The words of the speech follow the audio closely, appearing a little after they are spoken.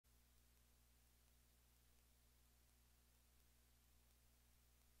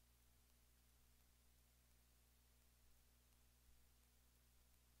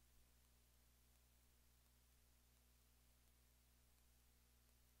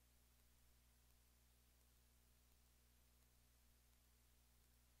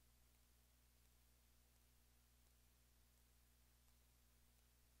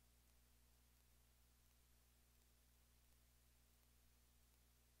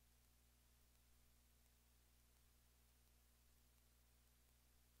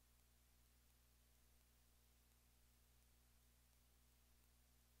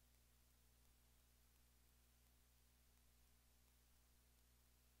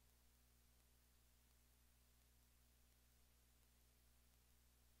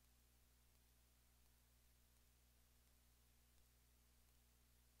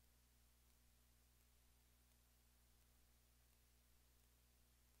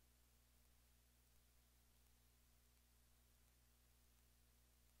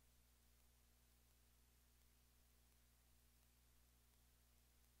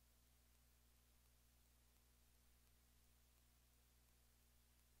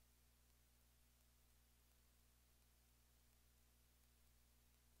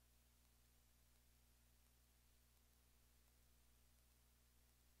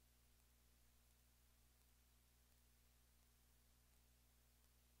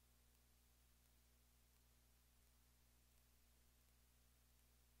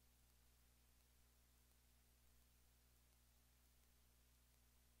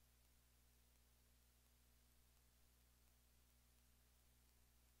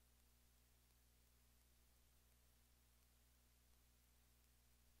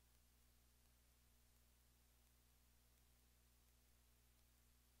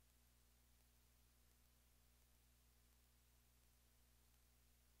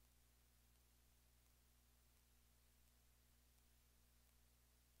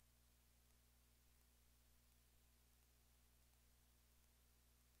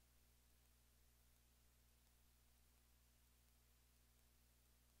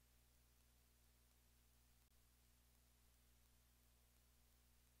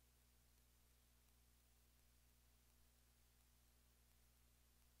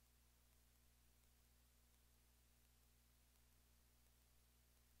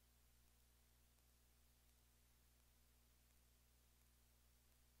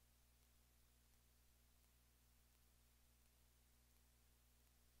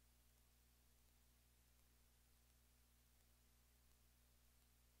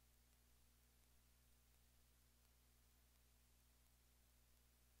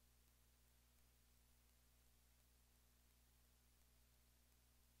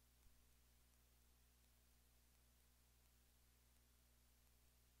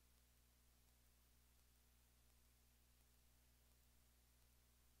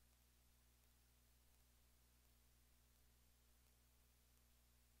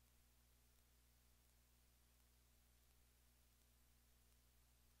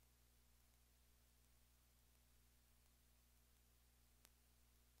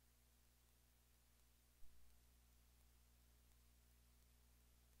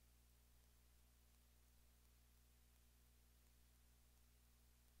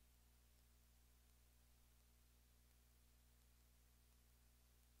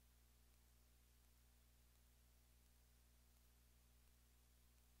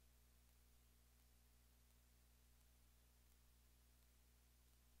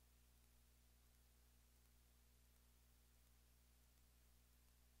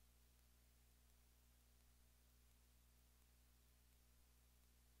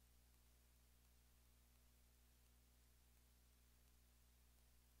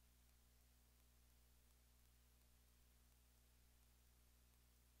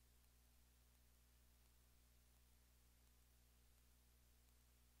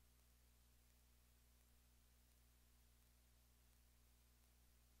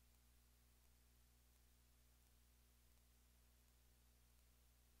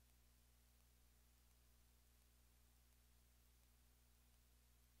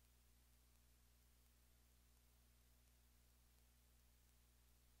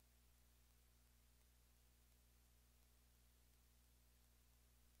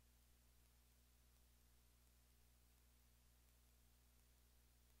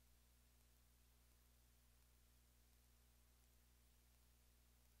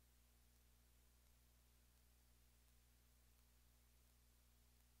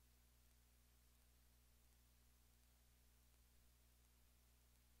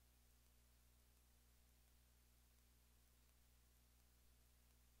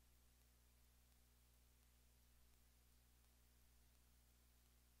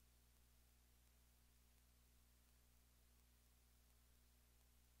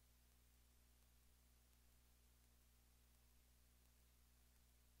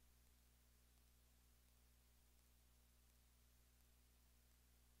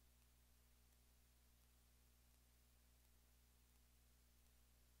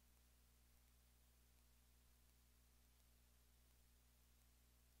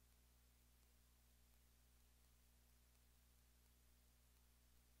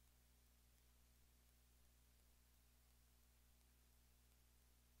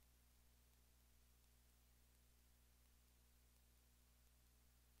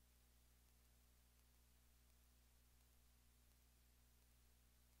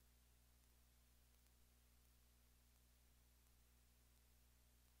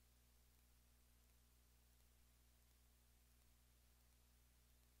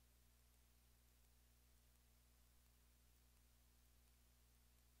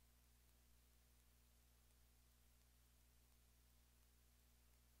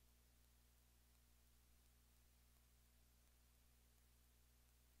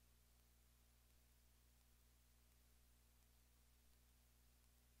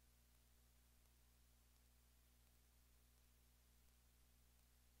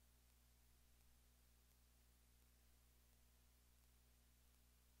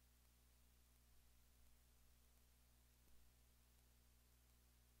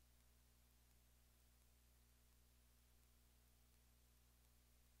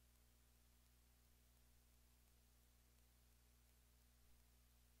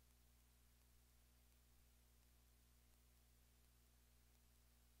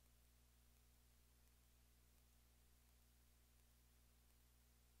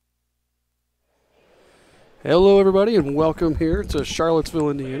Hello, everybody, and welcome here to Charlottesville,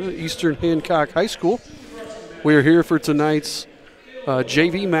 Indiana, Eastern Hancock High School. We are here for tonight's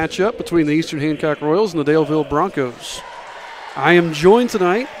JV matchup between the Eastern Hancock Royals and the Daleville Broncos. I am joined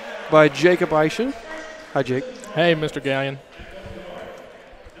tonight by Jacob Eischen. Hi, Jake. Hey, Mr. Gallion.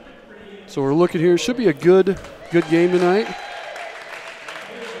 So we're looking here. Should be a good game tonight.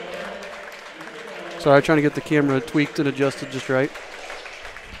 Sorry, trying to get the camera tweaked and adjusted just right.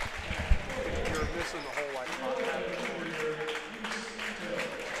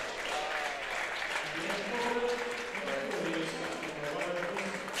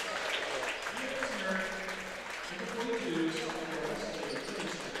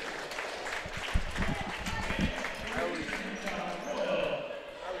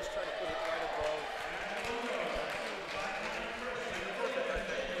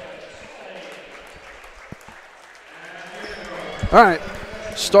 All right,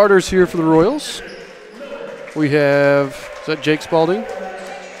 starters here for the Royals. We have, is that Jake Spalding?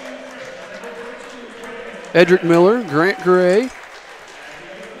 Edric Miller, Grant Gray,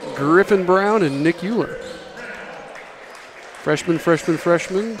 Griffin Brown, and Nick Euler. Freshman,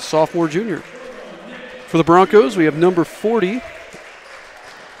 sophomore, junior. For the Broncos, we have number 40.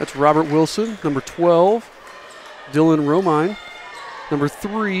 That's Robert Wilson. Number 12, Dylan Romine. Number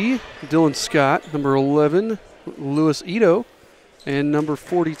 3, Dylan Scott. Number 11, Louis Ito. And number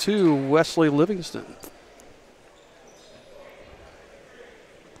 42, Wesley Livingston.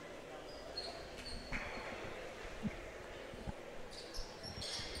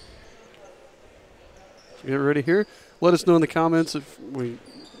 Get ready here. Let us know in the comments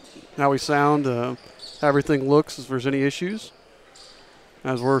how we sound, how everything looks, if there's any issues,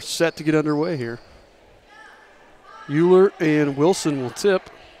 as we're set to get underway here. Euler and Wilson will tip.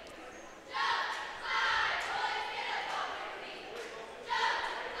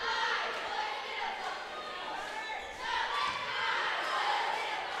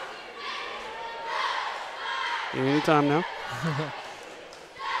 Anytime now.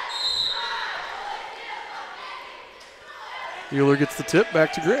 Euler gets the tip,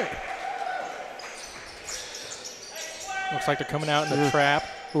 back to Gray. Looks like they're coming out in the trap.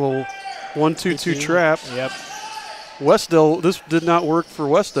 A little 1-2-2 trap. Yep. Westdale, this did not work for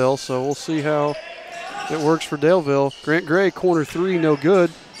Westdale, so we'll see how it works for Daleville. Grant Gray, corner 3, no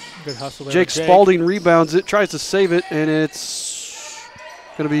good. Good hustle there. Jake Spalding rebounds it, tries to save it, and it's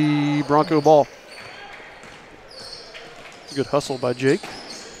going to be Bronco ball. Good hustle by Jake.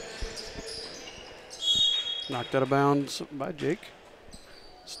 Knocked out of bounds by Jake.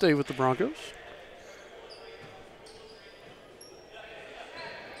 Stay with the Broncos.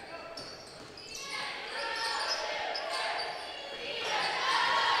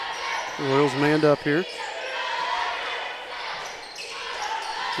 The Royals manned up here.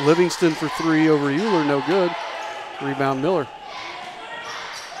 Livingston for 3 over Euler, no good. Rebound Miller.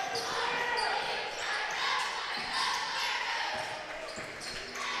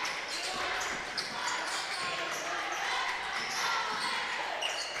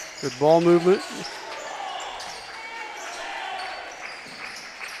 Good ball movement.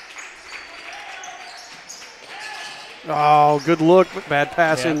 Oh, good look, but bad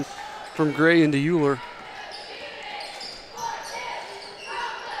passing from Gray into Euler.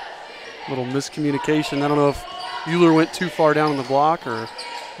 Little miscommunication. I don't know if Euler went too far down on the block or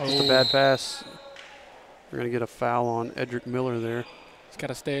just a bad pass. We're going to get a foul on Edric Miller there. He's got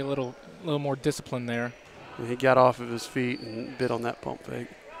to stay a little more disciplined there. And he got off of his feet and bit on that pump fake.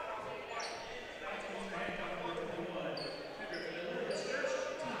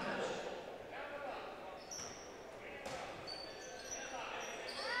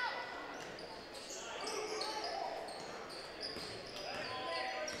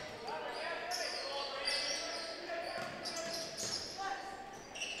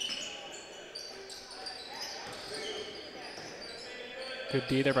 Good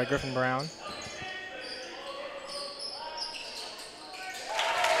D there by Griffin Brown.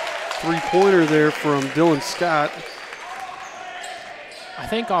 Three-pointer there from Dylan Scott. I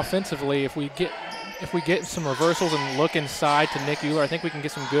think offensively, if we get some reversals and look inside to Nick Euler, I think we can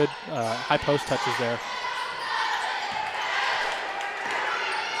get some good high post touches there.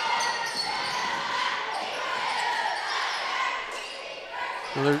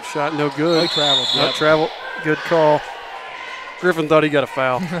 Another shot, no good. He traveled. Not traveled. Good call. Griffin thought he got a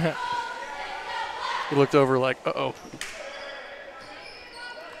foul. He looked over like, uh-oh.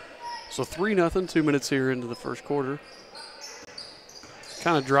 So 3-0, 2 minutes here into the first quarter.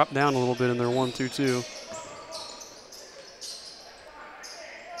 Kind of dropped down a little bit in their 1-2-2.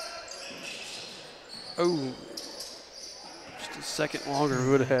 Oh, just a second longer, who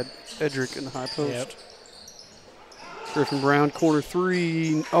would have had Edric in the high post. Yep. Griffin Brown, corner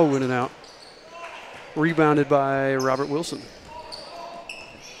three. Oh, in and out. Rebounded by Robert Wilson.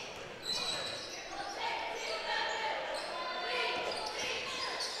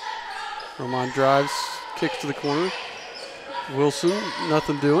 Romine drives, kicks to the corner. Wilson,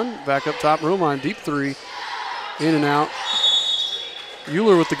 nothing doing. Back up top. Romine, deep three. In and out.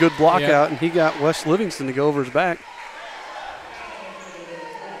 Euler with the good block out, and he got Wes Livingston to go over his back.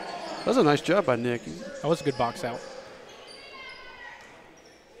 That was a nice job by Nick. That was a good box out.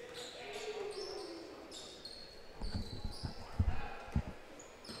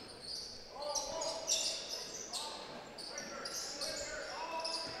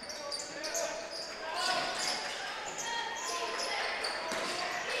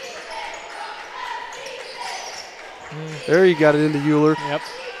 There you got it into Euler. Yep.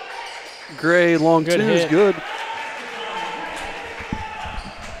 Gray, long Good two is hit. good.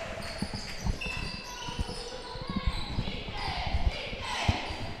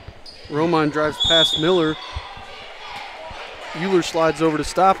 Romine drives past Miller. Euler slides over to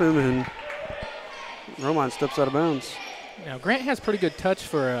stop him, and Romine steps out of bounds. Now Grant has pretty good touch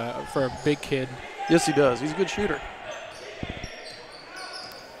for a big kid. Yes, he does. He's a good shooter.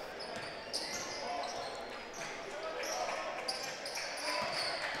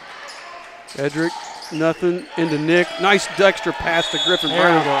 Edric, nothing, into Nick. Nice extra pass to Griffin There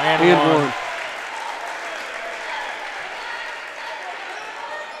Brown. we go, and one.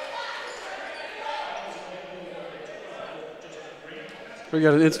 We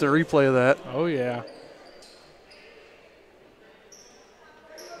got an instant replay of that. Oh, yeah.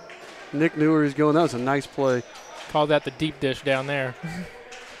 Nick knew where he was going. That was a nice play. Call that the deep dish down there.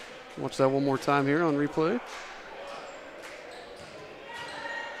 Watch that one more time here on replay.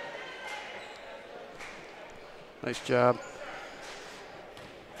 Nice job.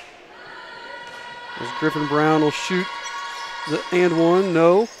 As Griffin Brown will shoot the and one.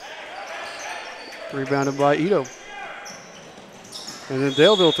 No. Rebounded by Ito. And then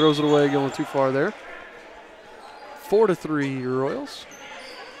Daleville throws it away, going too far there. 4-3 Royals.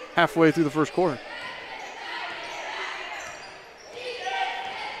 Halfway through the first quarter.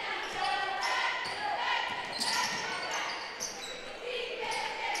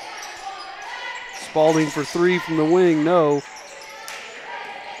 Spalding for three from the wing, no.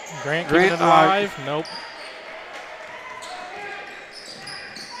 Grant keeping it alive. Nope.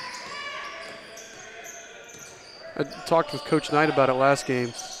 I talked with Coach Knight about it last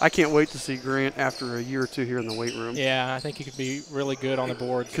game. I can't wait to see Grant after a year or two here in the weight room. Yeah, I think he could be really good on the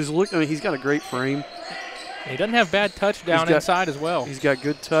boards. Because look, I mean, he's got a great frame. He doesn't have bad touch down inside as well. He's got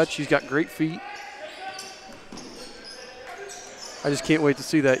good touch. He's got great feet. I just can't wait to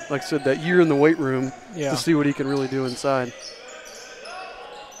see that, like I said, that year in the weight room to see what he can really do inside.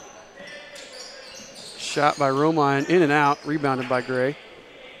 Shot by Romine, in and out, rebounded by Gray.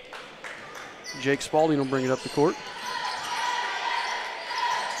 Jake Spalding will bring it up the court.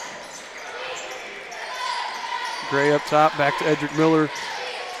 Gray up top, back to Edric Miller.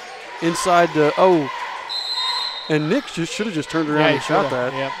 Inside to, and Nick just should have just turned around and shot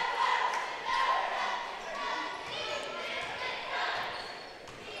that. Yep.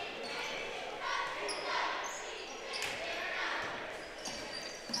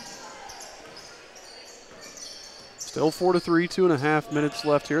 Still 4-3, 2.5 minutes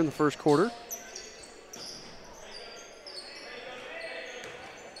left here in the first quarter.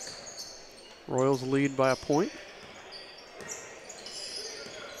 Royals lead by a point.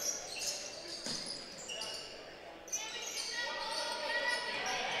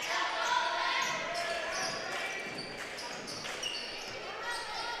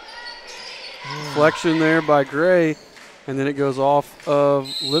 Flexion there by Gray, and then it goes off of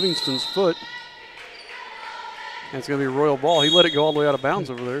Livingston's foot. And it's going to be a Royal ball. He let it go all the way out of bounds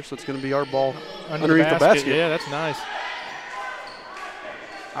over there, so it's going to be our ball underneath the basket. Yeah, that's nice.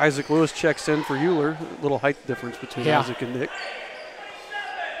 Isaac Lewis checks in for Euler. A little height difference between Isaac and Nick.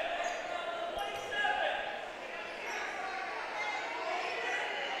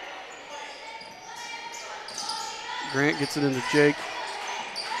 Grant gets it into Jake.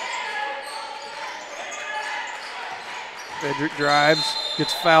 Edric drives,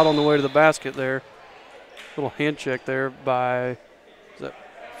 gets fouled on the way to the basket there. Little hand check there by, is that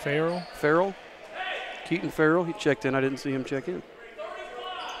Farrell? Farrell? Keaton Farrell. He checked in. I didn't see him check in.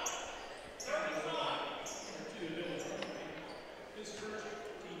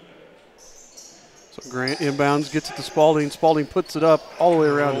 So Grant inbounds, gets it to Spalding. Spalding puts it up all the way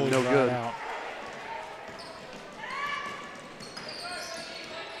around and no good. Out.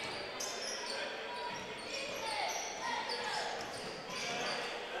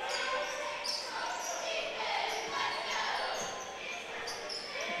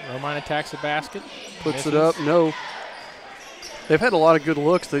 Romine attacks the basket. Puts misses. it up. No. They've had a lot of good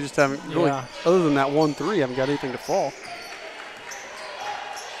looks. They just haven't really, Yeah. other than that 1-3, haven't got anything to fall.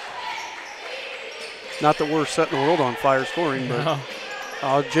 Not that we're setting the world on fire scoring, but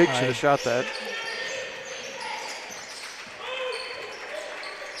No. Jake should have shot that.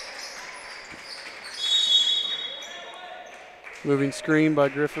 Moving screen by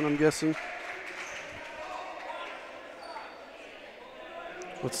Griffin, I'm guessing.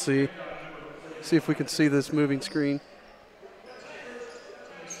 Let's see. See if we can see this moving screen.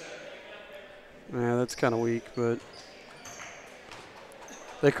 Yeah, that's kind of weak, but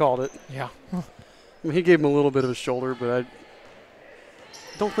they called it. Yeah. I mean, he gave him a little bit of a shoulder, but I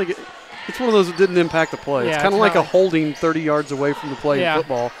don't think it's one of those that didn't impact the play. Yeah, it's kind of it's like not a holding 30 yards away from the play Yeah. in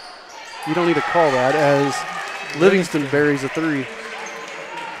football. You don't need to call that as Livingston buries a 3.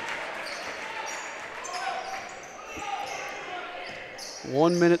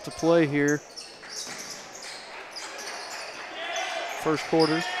 One minute to play here. First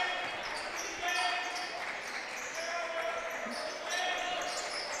quarter.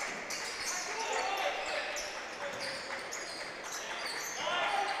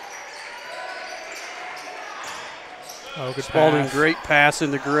 Oh, good Spalding, pass. great pass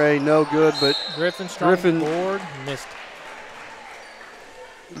into Gray. No good, but Griffin strong forward. Missed.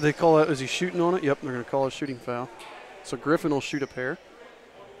 they call that, is he shooting on it? Yep, they're going to call it a shooting foul. So Griffin will shoot a pair.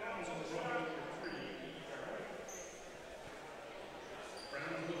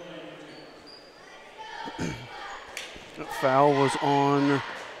 That foul was on, I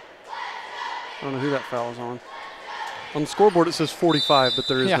don't know who that foul was on. On the scoreboard it says 45, but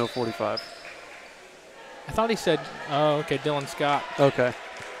there is no 45. I thought he said, oh, okay, Dylan Scott. Okay.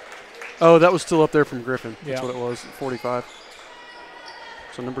 Oh, that was still up there from Griffin. That's Yeah. what it was, 45.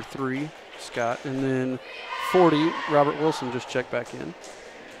 So number 3, Scott. And then 40, Robert Wilson just checked back in.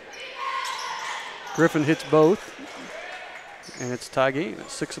 Griffin hits both. And it's tie game.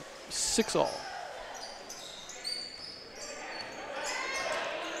 It's 6 all.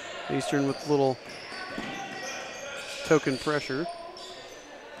 Eastern with a little token pressure.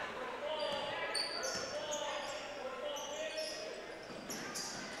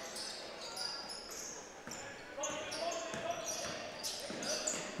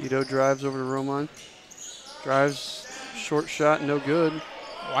 Ito drives over to Romine. Drives, short shot, no good.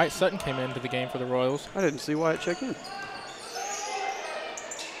 Wyatt Sutton came into the game for the Royals. I didn't see Wyatt check in.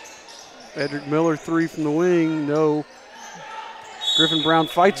 Edric Miller, 3 from the wing, no. Griffin Brown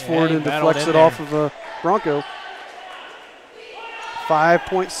fights for it and deflects it off of a Bronco.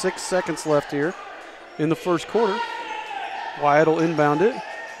 5.6 seconds left here in the first quarter. Wyatt will inbound it.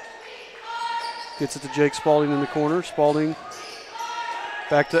 Gets it to Jake Spalding in the corner. Spalding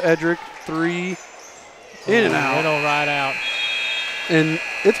back to Edric. 3. In and out. Middle right out. And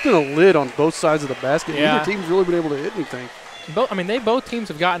it's been a lid on both sides of the basket. Yeah. Neither team's really been able to hit anything. Both teams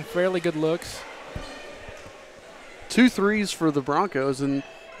have gotten fairly good looks. 2 threes for the Broncos, and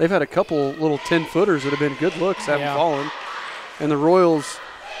they've had a couple little 10-footers that have been good looks, haven't fallen. And the Royals,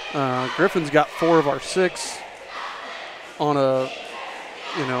 Griffin's got 4 of our 6 on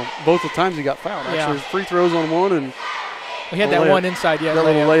both the times he got fouled. Actually, free throws on one, and he had that one inside, that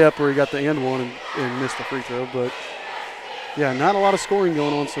little layup where he got the end one and missed the free throw. But yeah, not a lot of scoring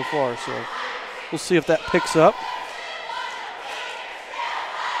going on so far. So we'll see if that picks up.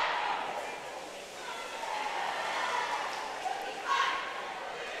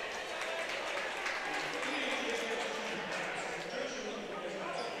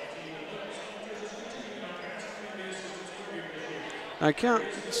 I count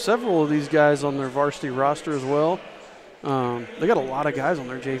several of these guys on their varsity roster as well. They got a lot of guys on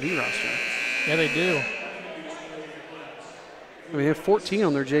their JV roster. Yeah, they do. I mean, they have 14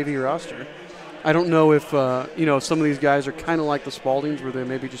 on their JV roster. I don't know if, some of these guys are kind of like the Spaldings where they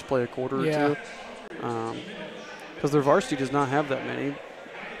maybe just play a quarter or two. Because their varsity does not have that many.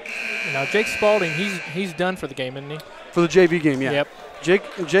 Now, Jake Spalding, he's done for the game, isn't he? For the JV game, yeah. Yep.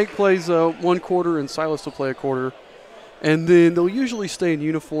 Jake plays 1 quarter and Silas will play a quarter. And then they'll usually stay in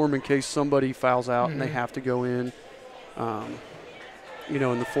uniform in case somebody fouls out and they have to go in, in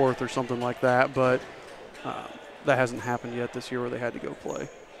the 4th or something like that. But that hasn't happened yet this year where they had to go play.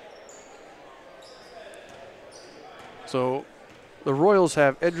 So the Royals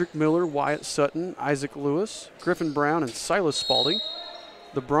have Edric Miller, Wyatt Sutton, Isaac Lewis, Griffin Brown, and Silas Spalding.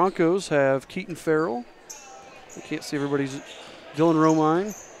 The Broncos have Keaton Farrell. I can't see everybody's. Dylan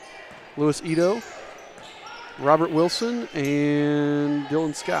Romine, Louis Ito, Robert Wilson, and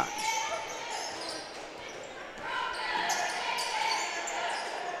Dylan Scott.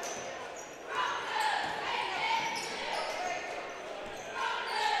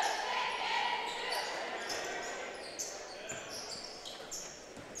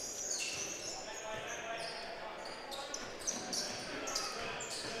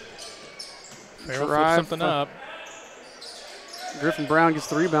 Farrell flips something up. Griffin Brown gets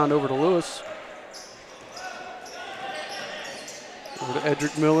the rebound over to Lewis. Over to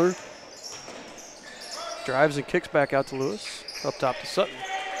Edric Miller. Drives and kicks back out to Lewis. Up top to Sutton.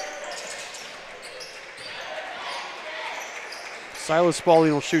 Silas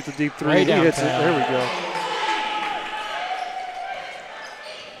Spalding will shoot the deep three. Right He hits it. downtown. There we go.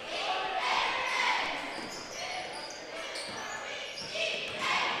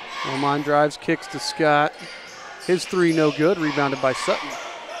 Romine drives, kicks to Scott. His three no good, rebounded by Sutton.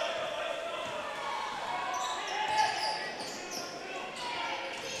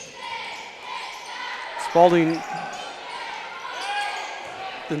 Spalding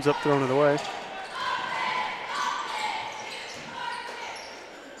ends up throwing it away.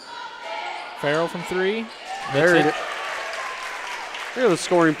 Farrell from three. There Hits it is. Here the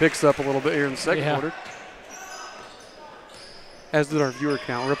scoring picks up a little bit here in the second Yeah. quarter. As did our viewer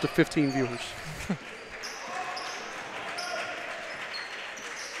count. We're up to 15 viewers.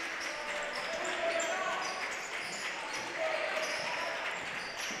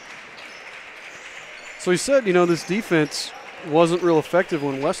 So he said, you know, this defense wasn't real effective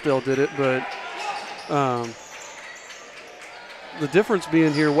when Westdale did it, but the difference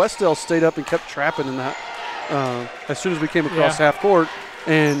being here, Westdale stayed up and kept trapping in that as soon as we came across half court,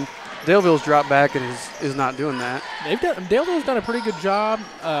 and Daleville's dropped back and is not doing that. Daleville's done a pretty good job.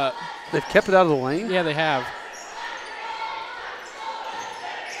 They've kept it out of the lane. Yeah, they have.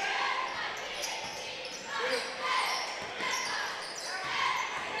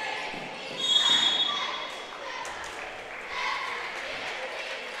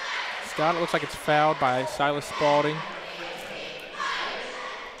 Scott, it looks like it's fouled by Silas Spalding.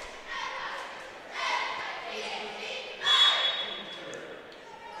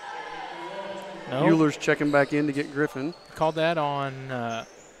 No. Euler's checking back in to get Griffin. Called that on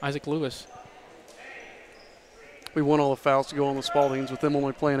Isaac Lewis. We want all the fouls to go on the Spaldings with them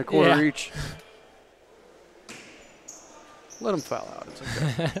only playing a quarter each. Let them foul out. It's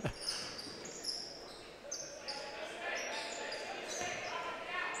okay.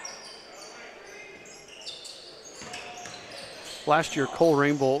 Last year, Cole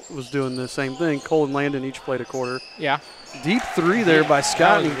Rainbolt was doing the same thing. Cole and Landon each played a quarter. Yeah. Deep three there by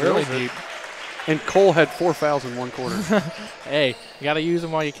Scott. That was really deep. And Cole had 4 fouls in one quarter. Hey, you got to use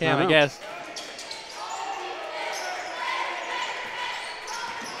them while you can, I guess.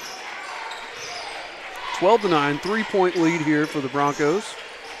 (12 to 9), 3-point lead here for the Broncos.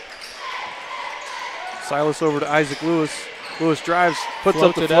 Silas over to Isaac Lewis. Lewis drives, puts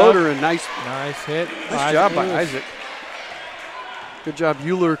up the floater, and nice hit. Nice job by Isaac. Good job,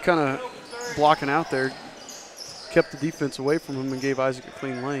 Euler kind of blocking out there. Kept the defense away from him and gave Isaac a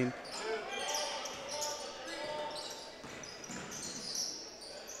clean lane.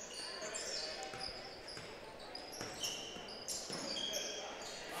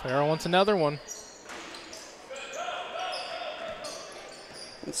 Farrell wants another one.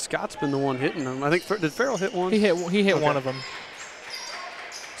 And Scott's been the one hitting them. I think, did Farrell hit one? He hit one of them.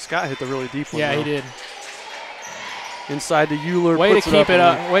 Scott hit the really deep one. Yeah, though. he did. Inside to Euler. Way to puts keep it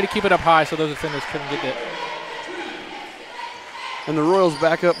up. Way to keep it up high so those defenders couldn't get it. And the Royals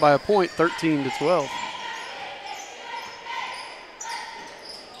back up by a point, 13 to 12.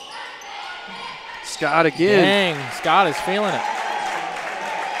 Scott again. Dang, Scott is feeling it.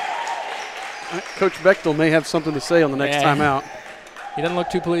 Coach Bechtel may have something to say on the next timeout. He doesn't look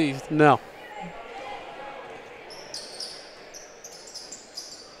too pleased. No.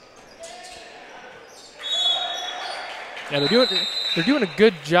 Yeah, they're doing a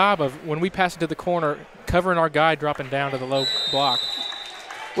good job of, when we pass it to the corner, covering our guy dropping down to the low block.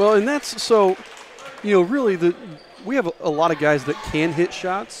 Well, and that's so, you know, really we have a lot of guys that can hit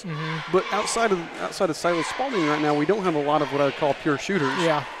shots, but outside of Silas Spalding right now, we don't have a lot of what I would call pure shooters.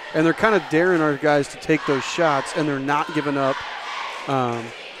 Yeah. And they're kind of daring our guys to take those shots, and they're not giving up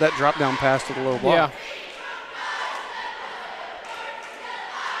that drop down pass to the low block. Yeah.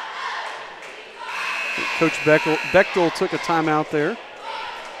 Coach Bechtel took a timeout there.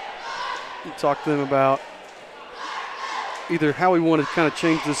 He talked to them about either how we want to kind of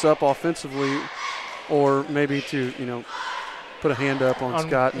change this up offensively, or maybe to, you know, put a hand up on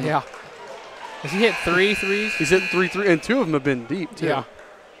Scott. Yeah. Has he hit 3 threes? He's hitting 3 and 2 of them have been deep too. Yeah.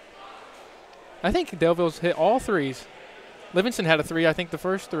 I think Daleville's hit all threes. Livingston had a 3, I think the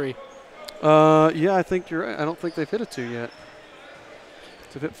first 3. Yeah, I think you're right. I don't think they've hit a 2 yet.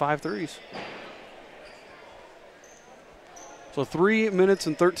 They've hit 5 threes. So 3 minutes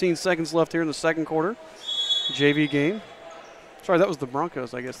and 13 seconds left here in the second quarter. JV game. Sorry, that was the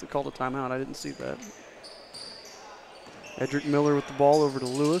Broncos, I guess, that called a timeout. I didn't see that. Edric Miller with the ball over to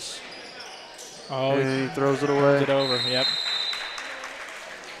Lewis. Oh, and he throws it away. It over, yep.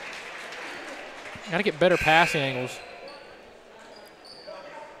 Got to get better passing angles.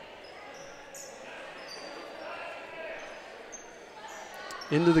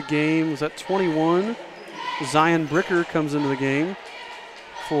 Into the game, was that 21? Zion Bricker comes into the game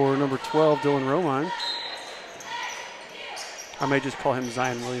for number 12, Dylan Romine. I may just call him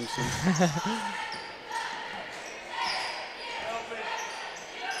Zion Williamson.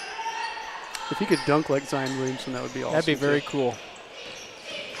 If he could dunk like Zion Williamson, that would be awesome. That'd be very cool.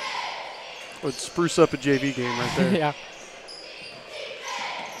 Would spruce up a JV game right there. Yeah.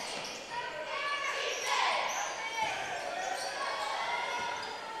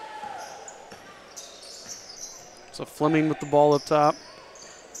 So Fleming with the ball up top.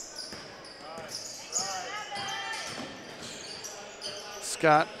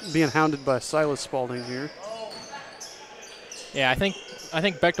 Scott being hounded by Silas Spalding here. Yeah, I think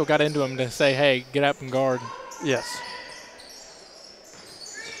Bechtel got into him to say, hey, get up and guard. Yes.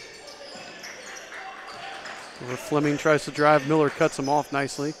 Where Fleming tries to drive, Miller cuts him off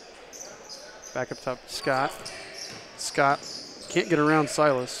nicely. Back up top to Scott. Scott can't get around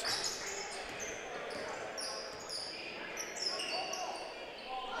Silas.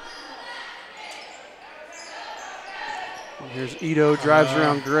 And here's Ito, drives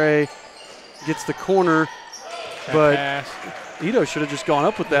around Gray, gets the corner, but Ito should have just gone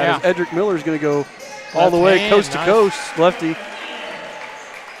up with that. Yeah. As Edric Miller's going to go all the way coast to coast, lefty.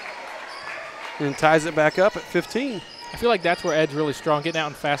 And ties it back up at 15. I feel like that's where Ed's really strong, getting out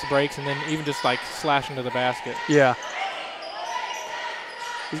in fast breaks and then even just like slashing to the basket. Yeah.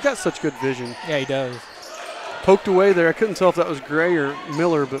 He's got such good vision. Yeah, he does. Poked away there. I couldn't tell if that was Gray or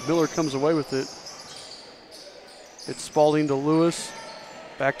Miller, but Miller comes away with it. It's Spalding to Lewis.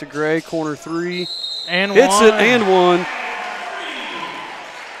 Back to Gray, corner three. And hits one. It and one.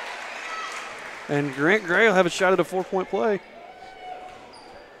 And Grant Gray will have a shot at a 4-point play.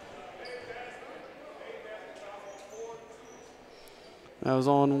 That was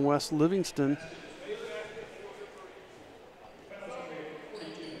on West Livingston.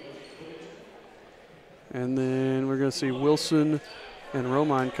 And then we're going to see Wilson and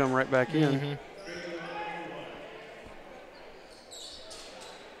Romine come right back in. Mm-hmm.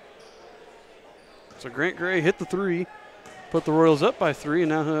 So Grant Gray hit the three, put the Royals up by 3, and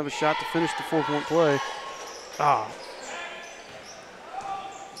now he'll have a shot to finish the 4-point play.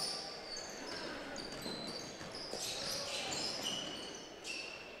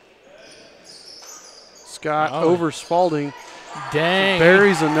 Scott over Spalding. Dang.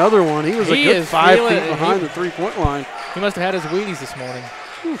 Buries another one. He was a good 5 feet behind the 3-point line. He must have had his Wheaties this morning.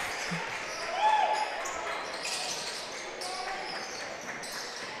 Whew.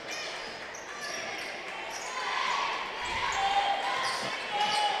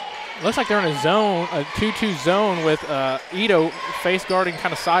 Looks like they're in a zone, a 2-2 zone with Ito face guarding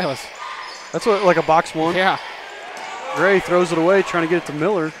kind of Silas. That's what, like a box one? Yeah. Gray throws it away, trying to get it to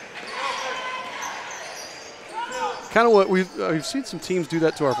Miller. Kind of what we've seen some teams do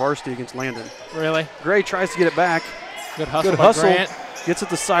that to our varsity against Landon. Really? Gray tries to get it back. Good hustle. Good by hustle. Grant. Gets it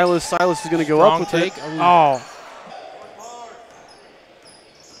to Silas. Silas is going to go up with take. it. Ooh. Oh.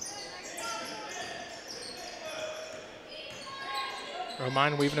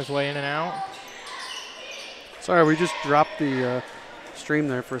 Romine weaving his way in and out. Sorry, we just dropped the stream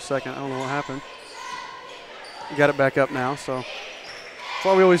there for a second. I don't know what happened. We got it back up now, so that's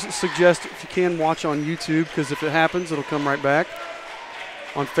why we always suggest if you can watch on YouTube, because if it happens, it'll come right back.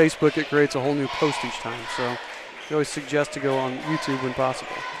 On Facebook, it creates a whole new post each time, so we always suggest to go on YouTube when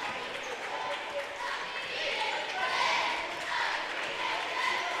possible.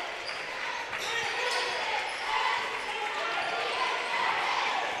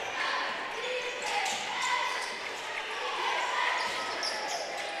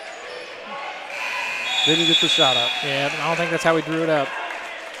 Didn't get the shot up. Yeah, I don't think that's how we drew it up.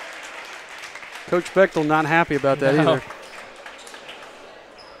 Coach Bechtel not happy about that either.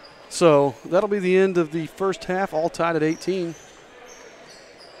 So that'll be the end of the first half, all tied at 18.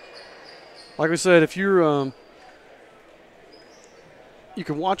 Like I said, if you're, you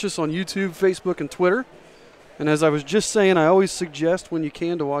can watch us on YouTube, Facebook, and Twitter. And as I was just saying, I always suggest when you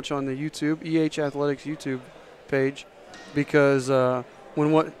can to watch on the YouTube, EH Athletics YouTube page, because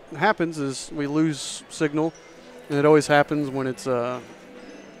when what happens is we lose signal, and it always happens when it's, you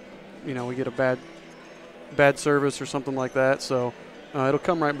know, we get a bad service or something like that. So it'll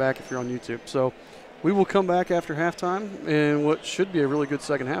come right back if you're on YouTube. So we will come back after halftime and what should be a really good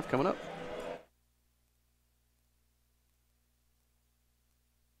second half coming up.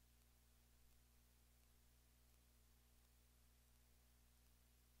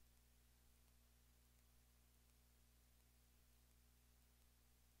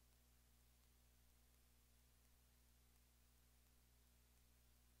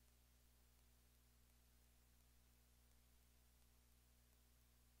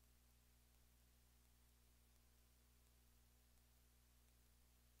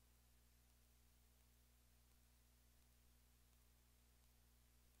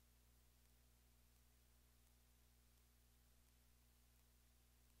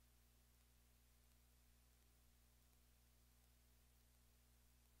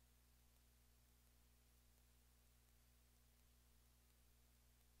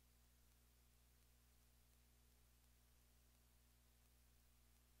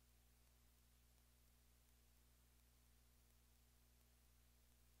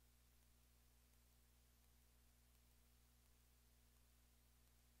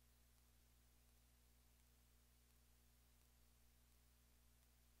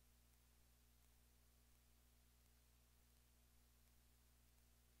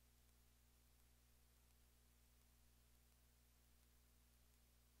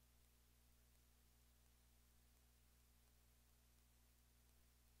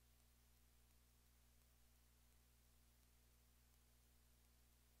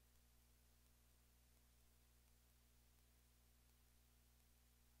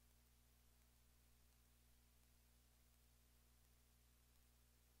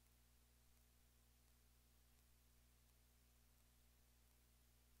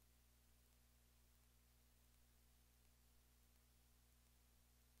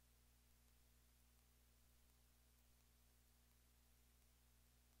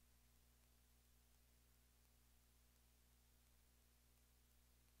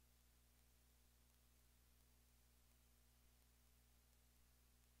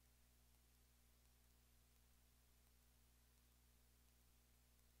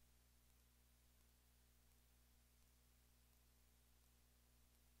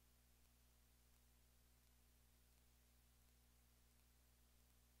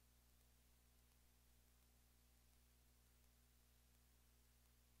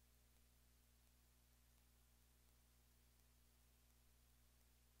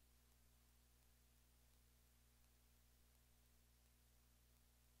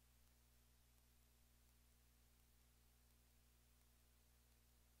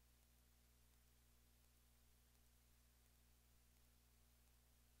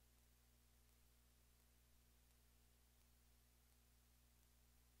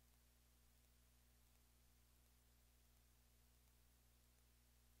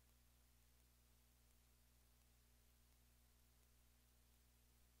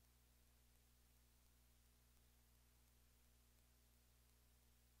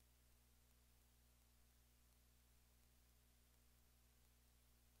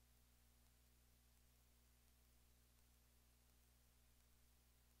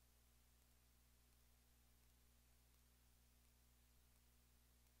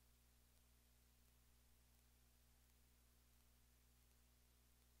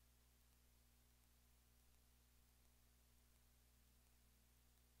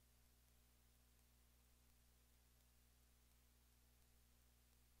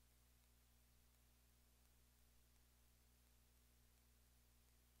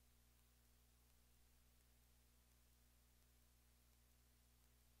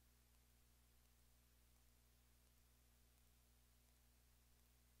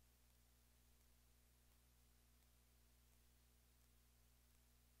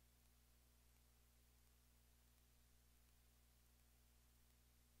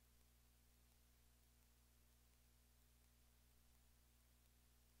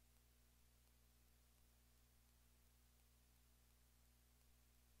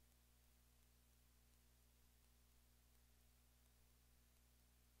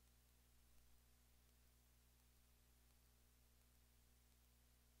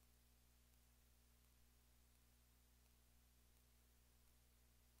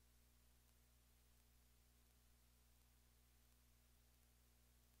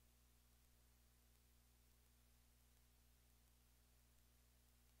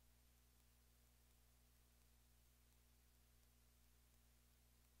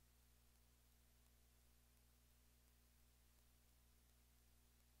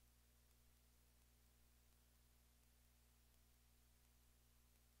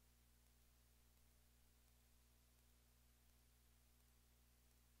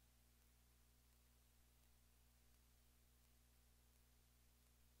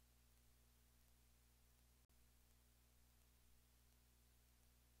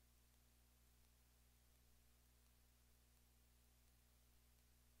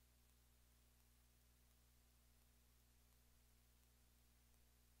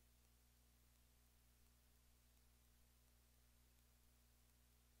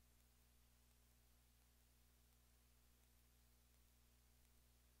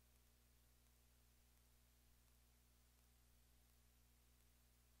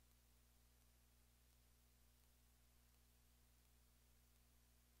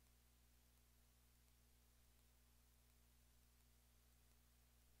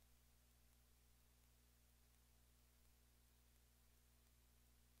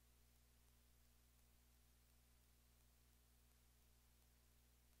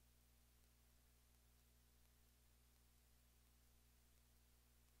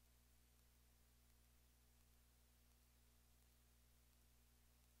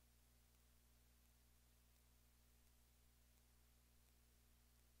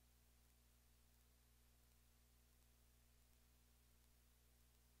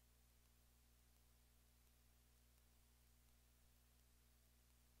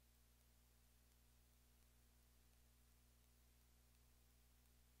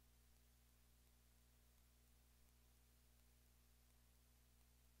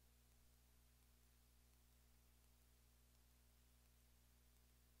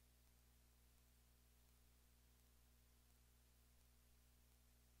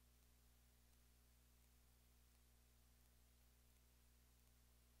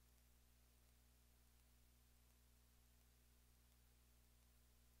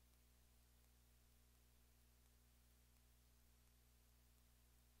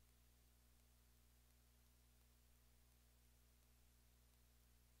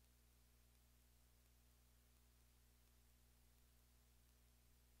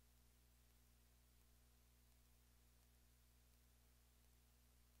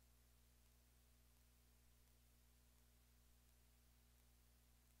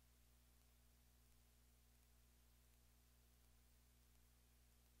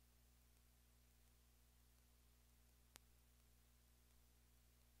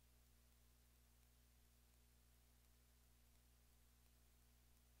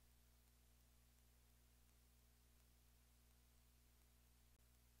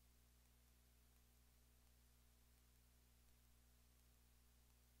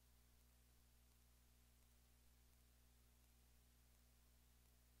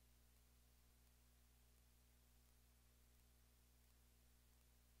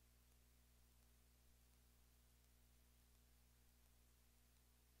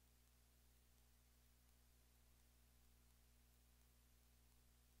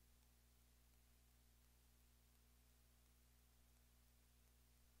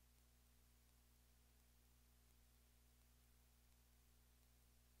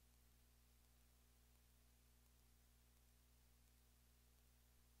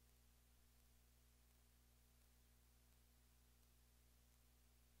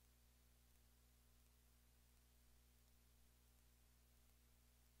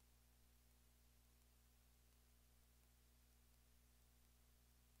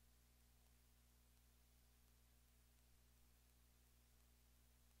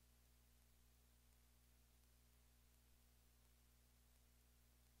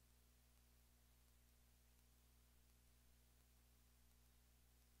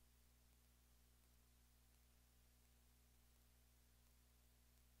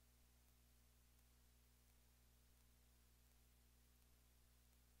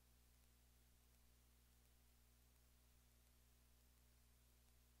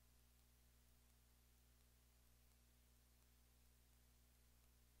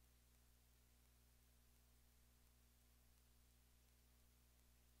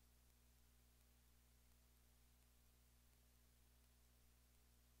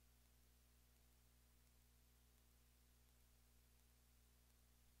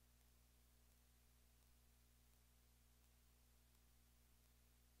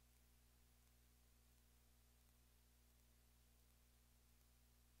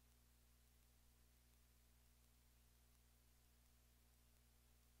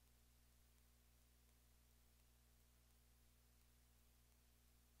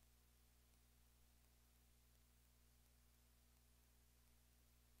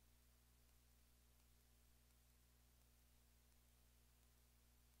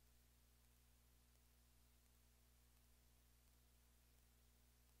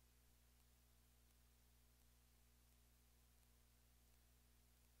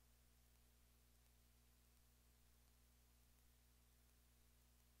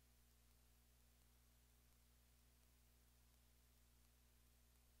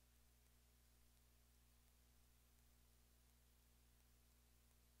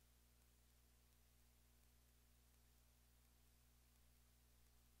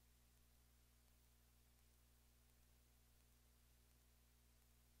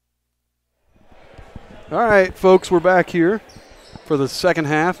 All right, folks, we're back here for the second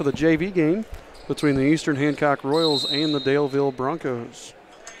half of the JV game between the Eastern Hancock Royals and the Daleville Broncos.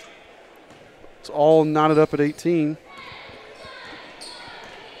 It's all knotted up at 18.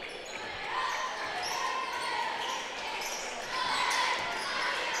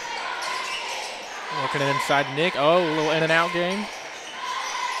 Working it inside Nick. Oh, a little in and out game.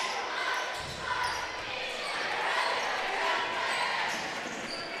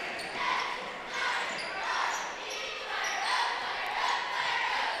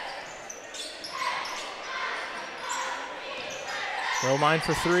 Romine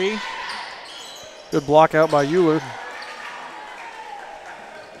for 3. Good block out by Euler.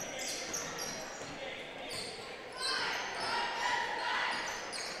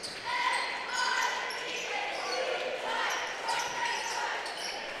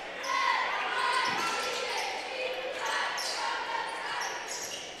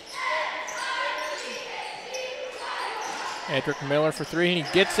 Edric Miller for 3, and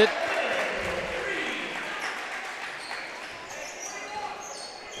he gets it.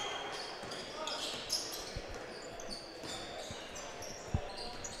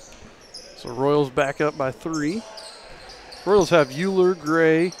 So Royals back up by 3. Royals have Euler,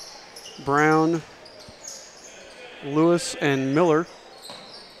 Gray, Brown, Lewis, and Miller.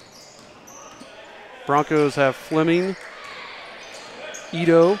 Broncos have Fleming,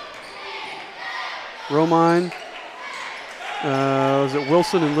 Ito, Romine. Was it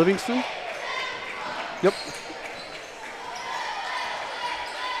Wilson and Livingston? Yep.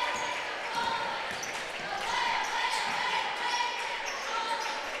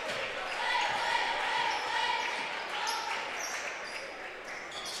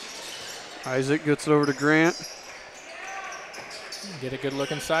 Isaac gets it over to Grant. Get a good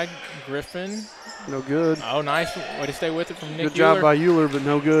look inside. Griffin. No good. Oh, nice. Way to stay with it from Nick Good job Euler. by Euler, but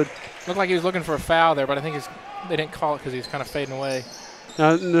no good. Looked like he was looking for a foul there, but I think they didn't call it because he was kind of fading away.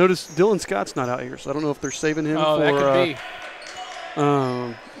 Now, notice Dylan Scott's not out here, so I don't know if they're saving him Oh, that could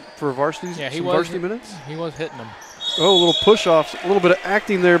be. For varsity, Yeah, varsity minutes. He was hitting them. Oh, a little push-offs, a little bit of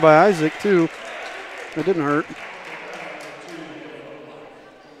acting there by Isaac, too. That didn't hurt.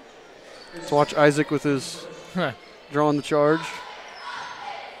 Let's watch Isaac with his drawing the charge.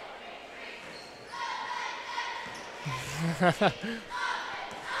 Good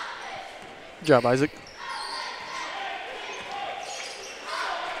job, Isaac.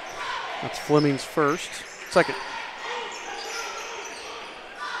 That's Fleming's second.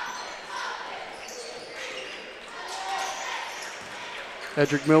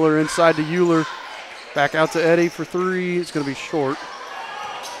 Edric Miller inside to Euler. Back out to Eddie for 3. It's going to be short.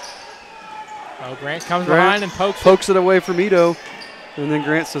 Oh, Grant comes behind and pokes it away from Ito. And then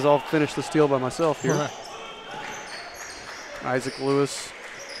Grant says, I'll finish the steal by myself here. Isaac Lewis.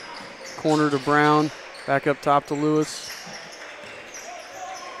 Corner to Brown. Back up top to Lewis.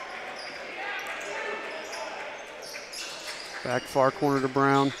 Back far corner to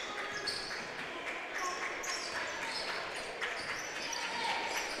Brown.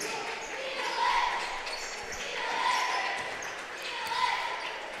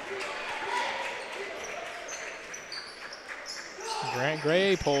 Grant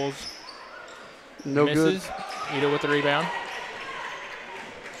Gray pulls. No misses. Good. Ito with the rebound.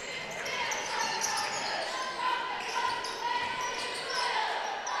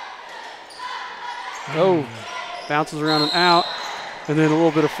 Oh, bounces around and out. And then a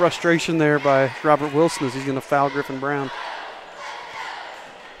little bit of frustration there by Robert Wilson as he's going to foul Griffin Brown.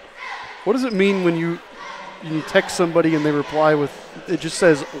 What does it mean when you text somebody and they reply with, it just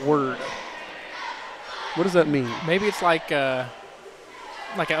says word? What does that mean? Maybe it's like an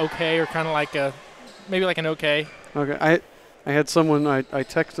okay, or kind of like maybe like an okay. Okay, I had someone, I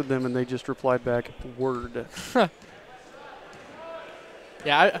texted them and they just replied back, word.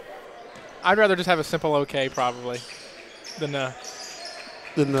 Yeah, I'd rather just have a simple okay probably than the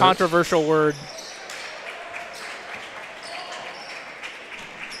controversial word.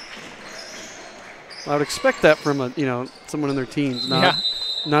 I would expect that from someone in their teens,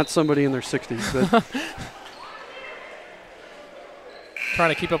 not somebody in their 60s. But trying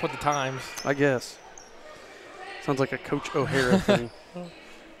to keep up with the times, I guess. Sounds like a Coach O'Hara thing.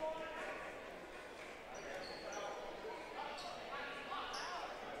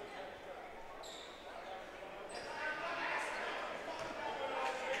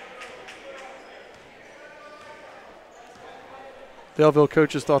 Daleville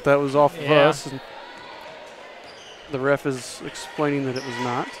coaches thought that was off of us, and the ref is explaining that it was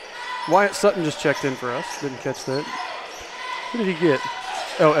not. Wyatt Sutton just checked in for us. Didn't catch that. Who did he get?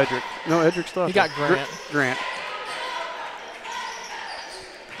 Oh, Edric. No, Edric's thought. He got Grant. Grant.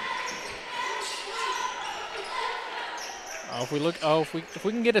 Oh, if we look, if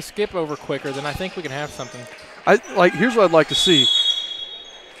we can get a skip over quicker, then I think we can have something. Here's what I'd like to see.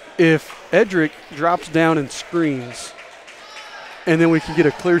 If Edric drops down and screens, and then we can get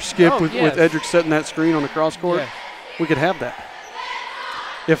a clear skip with Edric setting that screen on the cross court, we could have that.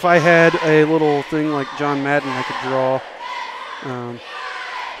 If I had a little thing like John Madden, I could draw.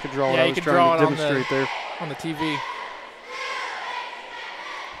 What I was trying to demonstrate there on the TV.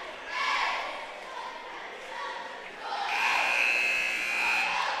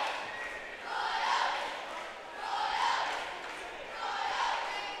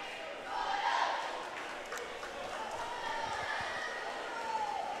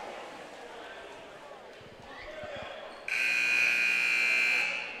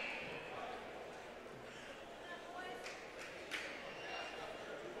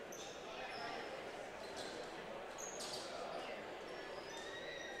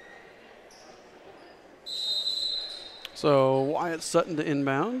 So Wyatt Sutton to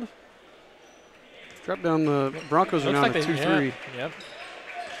inbound. Drop down the Broncos are now at 2-3. Yep.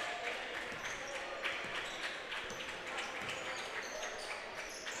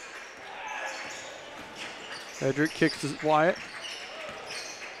 Edric kicks to Wyatt.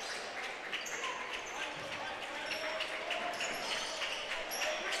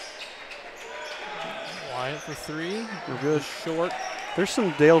 Wyatt for three. We're good. Short. There's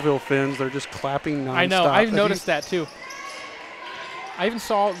some Daleville Finns. They're just clapping nonstop. I know. I've noticed that too. I even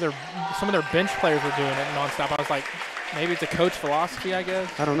saw some of their bench players were doing it nonstop. I was like, maybe it's a coach philosophy, I guess.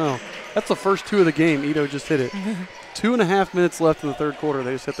 I don't know. That's the first two of the game. Ito just hit it. 2.5 minutes left in the third quarter.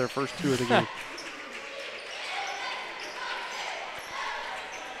 They just hit their first two of the game.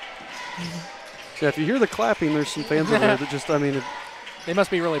 Yeah, if you hear the clapping, there's some fans over there that just, they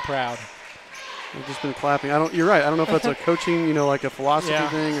must be really proud. They've just been clapping. You're right. I don't know if that's a coaching, like a philosophy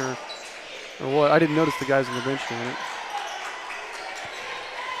thing or what. I didn't notice the guys on the bench doing it.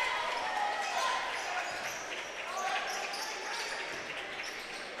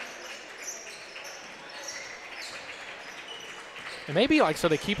 It may be so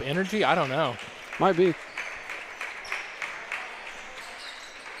they keep energy. I don't know. Might be.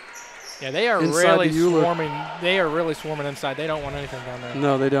 Yeah, they are really swarming. They are really swarming inside. They don't want anything down there.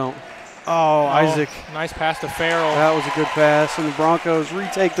 No, they don't. Oh, Isaac. Nice pass to Farrell. That was a good pass, and the Broncos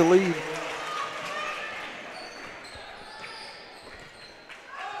retake the lead.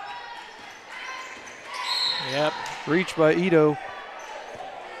 Yep. Reach by Ito.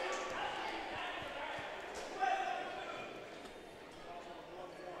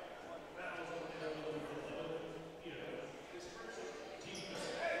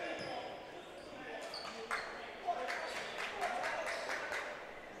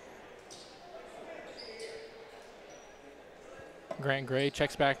 Grant Gray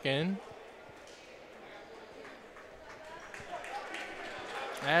checks back in.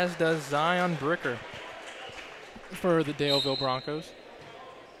 As does Zion Bricker for the Daleville Broncos.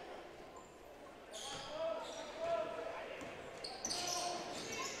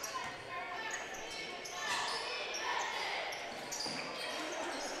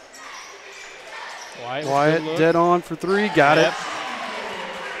 Wyatt dead on for three. Got it.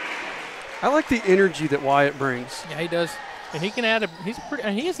 I like the energy that Wyatt brings. Yeah, he does. And he can add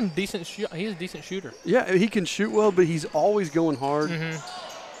he is a decent shooter. Yeah, he can shoot well, but he's always going hard. Mm-hmm.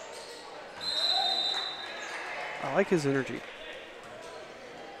 I like his energy.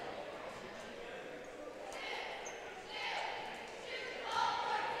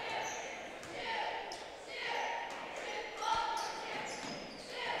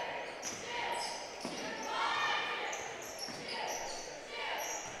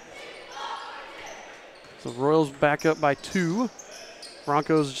 So Royals back up by 2.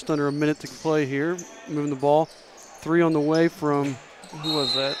 Broncos just under a minute to play here. Moving the ball. 3 on the way from, who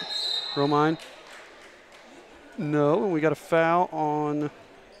was that? Romine? No, and we got a foul on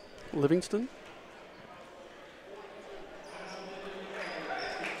Livingston.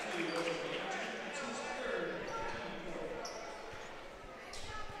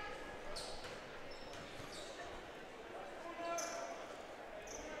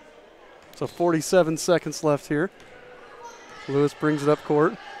 So 47 seconds left here. Lewis brings it up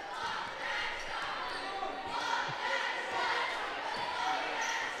court.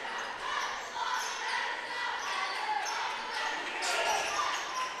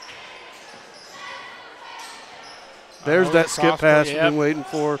 There's that skip pass we've been waiting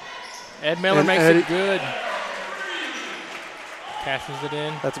for. Ed Miller makes it good. Cashes it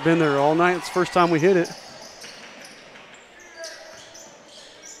in. That's been there all night. It's the first time we hit it.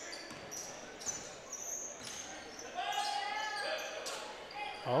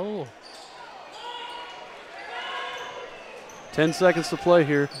 Oh. 10 seconds to play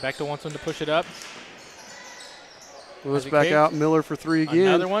here. Bechtel wants him to push it up. Lewis back out. Miller for 3 again.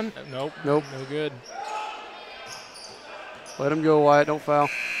 Another one? Nope. Nope. No good. Let him go, Wyatt. Don't foul.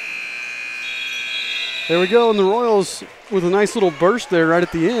 There we go. And the Royals with a nice little burst there right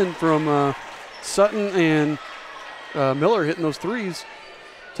at the end from Sutton and Miller hitting those threes.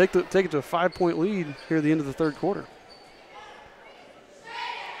 Take it to a 5-point lead here at the end of the third quarter.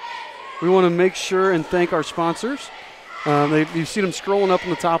 We want to make sure and thank our sponsors. You've seen them scrolling up in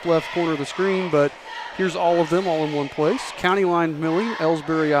the top left corner of the screen, but here's all of them all in one place. County Line Milling,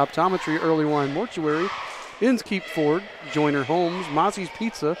 Ellsbury Optometry, Early Wine Mortuary, Innskeep Ford, Joyner Homes, Mozzie's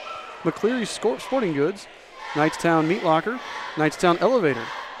Pizza, McCleary's Sporting Goods, Knightstown Meat Locker, Knightstown Elevator,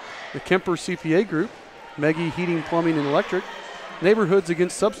 the Kemper CPA Group, Meggie Heating, Plumbing, and Electric, Neighborhoods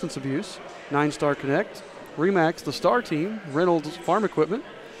Against Substance Abuse, 9 Star Connect, Remax, the Star Team, Reynolds Farm Equipment,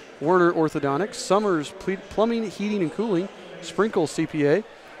 Werner Orthodontics, Summers Plumbing, Heating, and Cooling, Sprinkle CPA,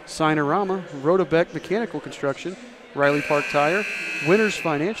 Sinorama, Rotabeck Mechanical Construction, Riley Park Tire, Winners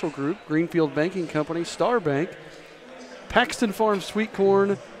Financial Group, Greenfield Banking Company, Star Bank, Paxton Farms Sweet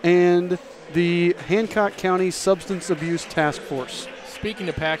Corn, and the Hancock County Substance Abuse Task Force. Speaking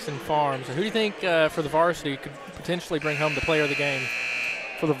of Paxton Farms, who do you think for the varsity could potentially bring home the player of the game?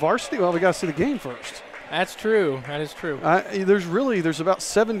 For the varsity? Well, we got to see the game first. That's true. That is true. There's about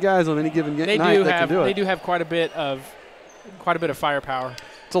 7 guys on any given night that can do it. They do have quite a bit of firepower.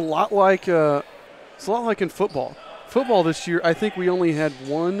 It's a lot like in football. Football this year, I think we only had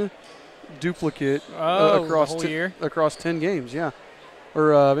 1 duplicate across 10 games. Yeah,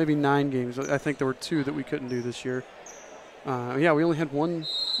 or maybe 9 games. I think there were 2 that we couldn't do this year. We only had one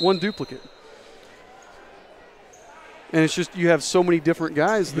duplicate. And it's just you have so many different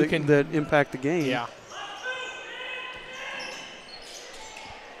guys that impact the game. Yeah.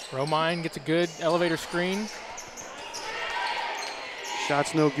 Romine gets a good elevator screen.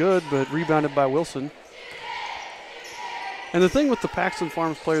 Shot's no good, but rebounded by Wilson. And the thing with the Paxton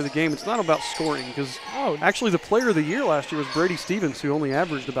Farms player of the game, it's not about scoring because actually the player of the year last year was Brady Stevens, who only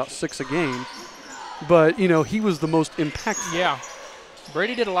averaged about 6 a game. But, he was the most impactful. Yeah.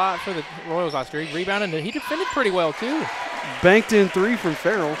 Brady did a lot for the Royals last year. He rebounded, and he defended pretty well, too. Banked in 3 from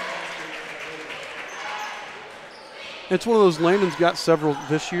Farrell. It's one of those Landon's got several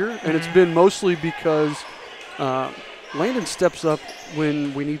this year, and it's been mostly because Landon steps up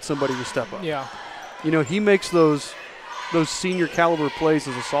when we need somebody to step up. Yeah. He makes those senior caliber plays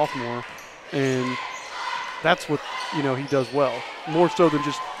as a sophomore, and that's what, he does well, more so than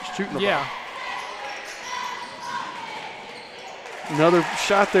just shooting the ball. Another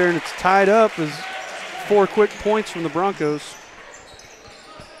shot there, and it's tied up as 4 quick points from the Broncos.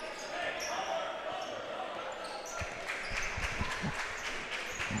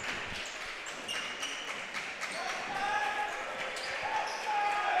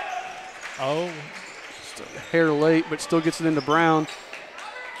 Just a hair late, but still gets it into Brown.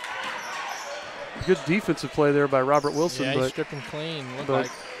 Good defensive play there by Robert Wilson. Yeah, he stripped him clean.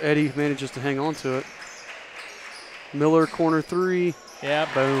 But Eddie manages to hang on to it. Miller, corner 3. Yeah.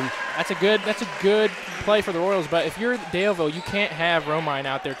 Boom. That's a good play for the Royals, but if you're Daleville, you can't have Romine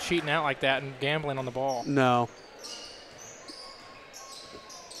out there cheating out like that and gambling on the ball. No.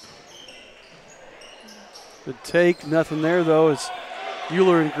 Good take. Nothing there, though, as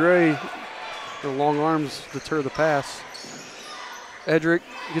Euler and Gray, their long arms deter the pass. Edrick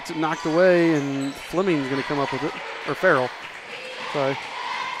gets it knocked away, and Fleming's going to come up with it. Or Farrell. Sorry.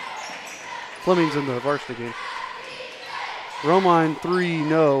 Fleming's in the varsity game. Romine 3,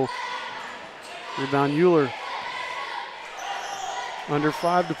 no. Rebound Euler. Under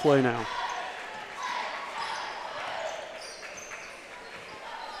 5 to play now.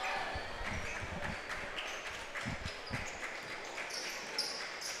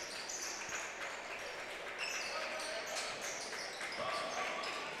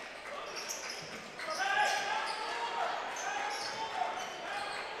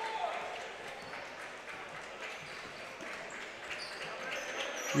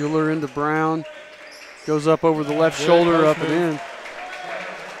 Euler into Brown. Goes up over the left shoulder, up and in.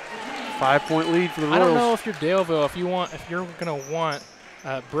 5-point lead for the Royals. I don't know if you're Daleville, if you're going to want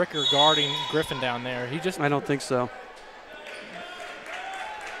Bricker guarding Griffin down there. I don't think so.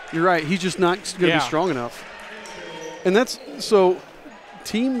 You're right. He's just not going to be strong enough. And that's so.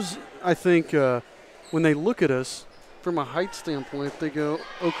 Teams, I think, when they look at us from a height standpoint, they go,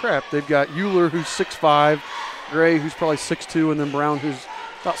 "Oh crap!" They've got Euler, who's 6'5", Gray, who's probably 6'2", and then Brown, who's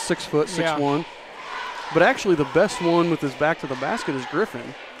about 6 foot, 6'1". But actually, the best one with his back to the basket is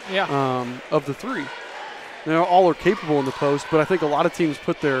Griffin. Yeah. Of the 3, all are capable in the post, but I think a lot of teams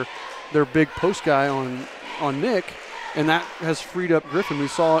put their big post guy on Nick, And that has freed up Griffin. We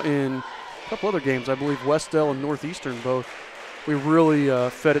saw in a couple other games, I believe Westdale and Northeastern both. We really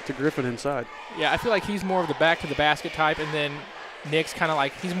fed it to Griffin inside. Yeah, I feel like he's more of the back-to-the-basket type, and then Nick's kind of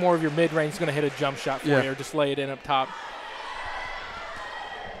like he's more of your mid-range. He's going to hit a jump shot for you or just lay it in up top.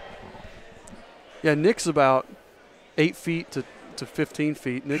 Yeah, Nick's about 8 feet to 15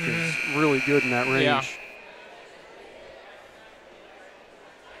 feet. Nick is really good in that range. Yeah.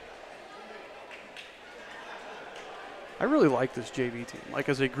 I really like this JV team. Like,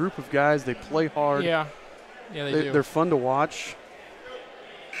 as a group of guys, they play hard. Yeah, they do. They're fun to watch.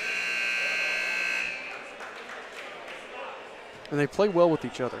 And they play well with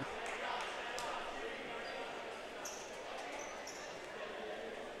each other.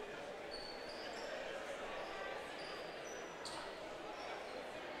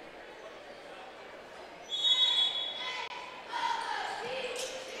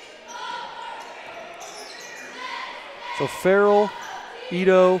 So Farrell,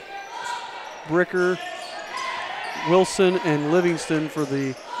 Ito, Bricker, Wilson, and Livingston for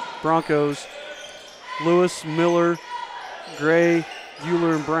the Broncos. Lewis, Miller, Gray,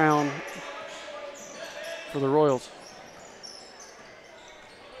 Euler, and Brown for the Royals.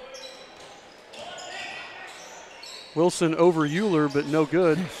 Wilson over Euler, but no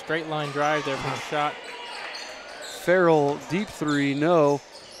good. Straight line drive there from the shot. Farrell, deep three, no.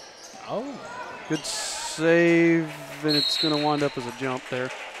 Oh. Good save, and it's going to wind up as a jump there.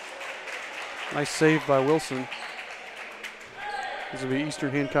 Nice save by Wilson. This will be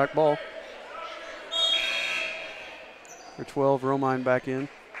Eastern Hancock ball. For 12, Romine back in.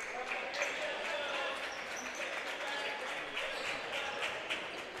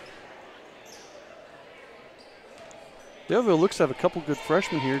 Daleville looks to have a couple good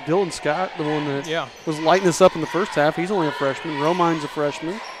freshmen here. Dylan Scott, the one that was lighting us up in the first half, he's only a freshman. Romine's a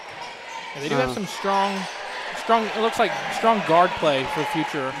freshman. Yeah, they do have some strong, it looks like strong guard play for the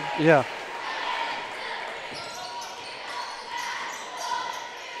future. Yeah.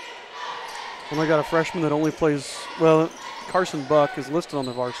 And they got a freshman that only plays, well, Carson Buck is listed on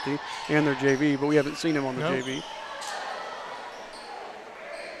the varsity and their JV, but we haven't seen him on the JV.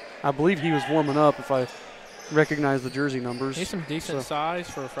 I believe he was warming up if I recognize the jersey numbers. He's some decent size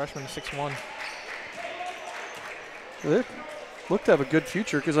for a freshman, 6'1". They look to have a good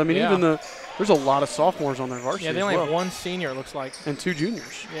future because, I mean, even there's a lot of sophomores on their varsity. Yeah, they only have one senior, it looks like. And 2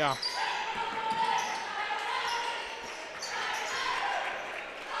 juniors. Yeah.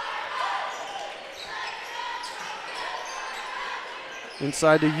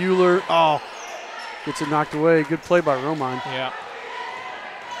 Inside to Euler. Oh, gets it knocked away. Good play by Romine. Yeah.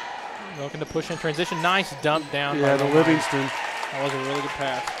 Looking to push in transition. Nice dump down. Yeah, by the Livingston. That was a really good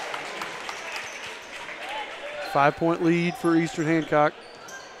pass. 5-point lead for Eastern Hancock.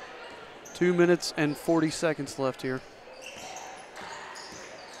 2 minutes and 40 seconds left here.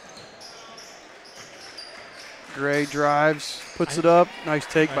 Gray drives, puts it up. Nice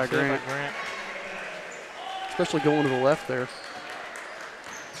take by Grant. Especially going to the left there.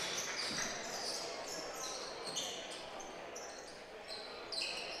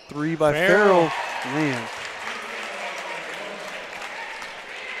 Three by Farrell. Man.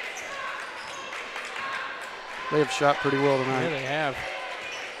 They have shot pretty well tonight. Yeah, they have.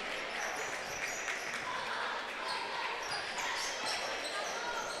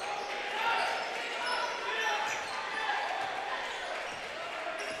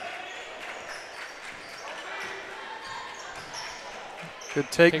 Good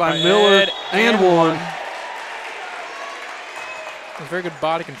take by Miller and one. Very good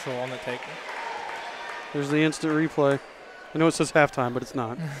body control on the take. There's the instant replay. I know it says halftime, but it's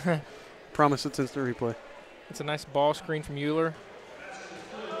not. Promise it's instant replay. It's a nice ball screen from Euler.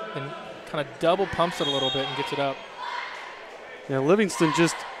 And kind of double pumps it a little bit and gets it up. Yeah, Livingston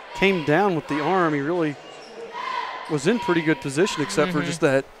just came down with the arm. He really was in pretty good position except for just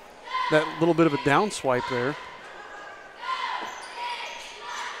that little bit of a down swipe there.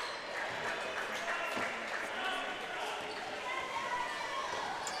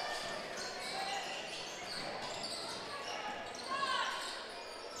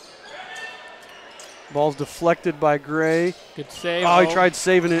 Ball's deflected by Gray. Good save. Oh, he tried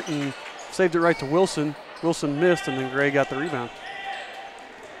saving it and saved it right to Wilson. Wilson missed, and then Gray got the rebound.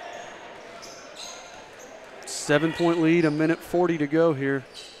 7-point lead, 1:40 to go here.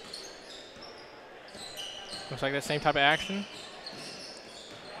 Looks like that same type of action.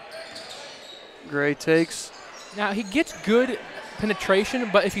 Gray takes. Now, he gets good penetration,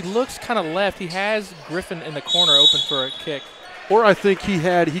 but if he looks kind of left, he has Griffin in the corner open for a kick. Or I think he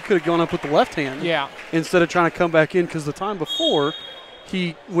could have gone up with the left hand. Yeah. Instead of trying to come back in, because the time before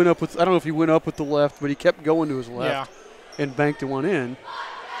he went up with, I don't know if he went up with the left, but he kept going to his left. Yeah. and banked one in.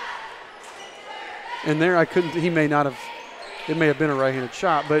 And there he may not have, it may have been a right-handed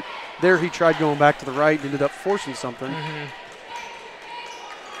shot, but there he tried going back to the right and ended up forcing something.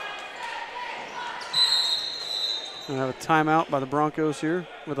 And have a timeout by the Broncos here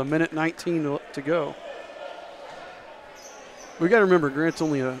with 1:19 to go. We got to remember, Grant's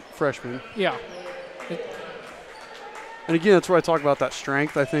only a freshman. Yeah. And again, that's where I talk about that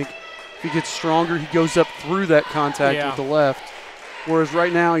strength. I think if he gets stronger, he goes up through that contact with the left. Whereas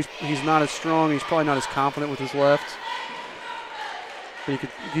right now, he's not as strong. He's probably not as confident with his left. But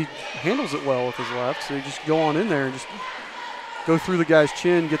he handles it well with his left. So you just go on in there and just go through the guy's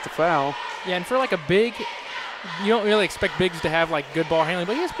chin, get the foul. Yeah, and for like a big, you don't really expect bigs to have like good ball handling,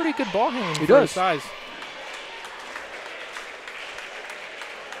 but he has pretty good ball handling for his size.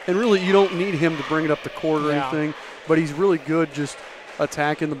 And really, you don't need him to bring it up the court or anything, but he's really good just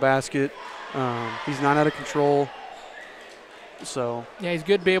attacking the basket. He's not out of control. So yeah, he's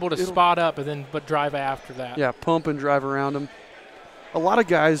good to be able to spot up but drive after that. Yeah, pump and drive around him. A lot of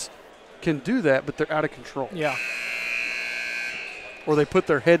guys can do that, but they're out of control. Yeah. Or they put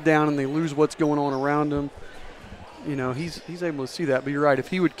their head down and they lose what's going on around them. You know, he's able to see that. But you're right, if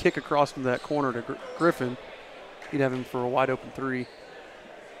he would kick across into that corner to Griffin, he'd have him for a wide open three.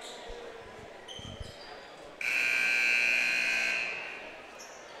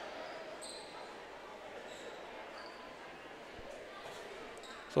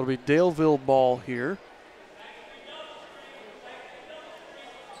 So it'll be Daleville ball here.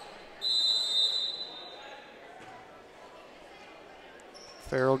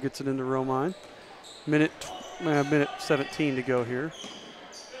 Farrell gets it into Romine. Minute 17 to go here.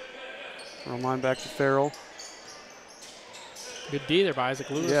 Romine back to Farrell. Good D there by Isaac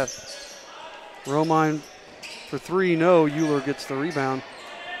Lewis. Yes. Romine for three. No, Euler gets the rebound.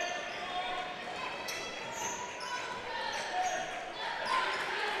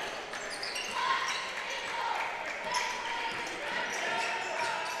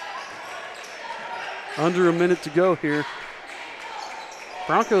 Under a minute to go here.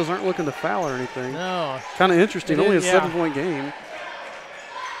 Broncos aren't looking to foul or anything. No. Kind of interesting. Only a 7-point game.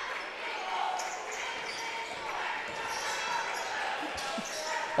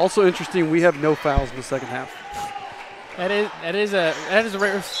 Also interesting, we have no fouls in the second half. That is a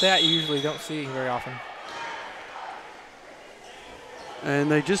rare stat you usually don't see very often. And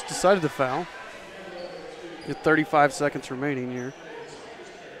they just decided to foul. With 35 seconds remaining here.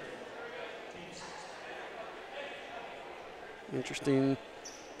 Interesting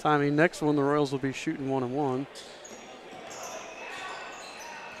timing. Next one, the Royals will be shooting 1-1.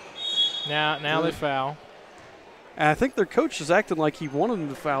 Now they foul. And I think their coach is acting like he wanted them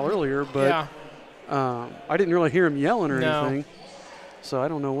to foul earlier, but I didn't really hear him yelling or anything. So I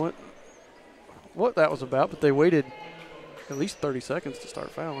don't know what that was about, but they waited at least 30 seconds to start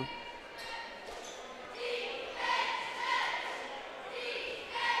fouling.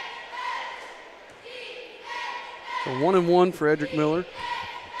 So 1-1 for Edric Miller.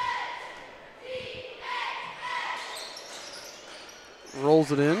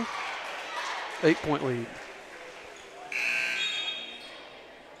 Rolls it in. 8-point lead.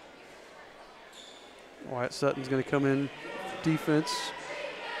 Wyatt Sutton's going to come in defense,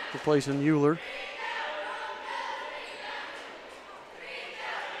 replacing Euler.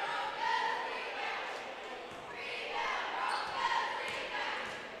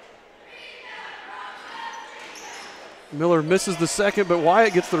 Miller misses the second, but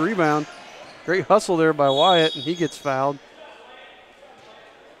Wyatt gets the rebound. Great hustle there by Wyatt, and he gets fouled.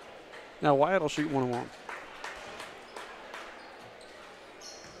 Now Wyatt will shoot 1-1.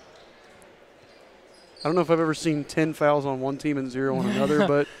 I don't know if I've ever seen 10 fouls on one team and 0 on another,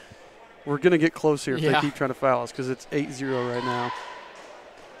 but we're going to get close here if they keep trying to foul us because it's 8-0 right now.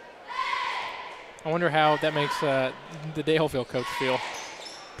 I wonder how that makes the Daleville coach feel.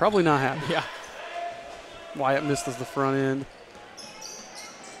 Probably not happy. Yeah. Wyatt misses the front end.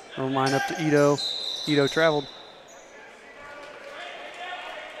 Romine up to Ito. Ito traveled.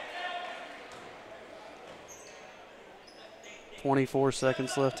 .24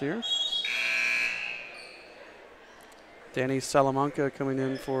 seconds left here. Danny Salamanca coming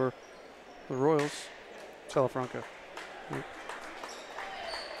in for the Royals. Salafranca. Right.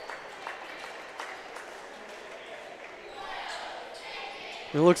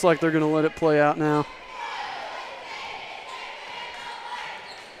 It looks like they're going to let it play out now.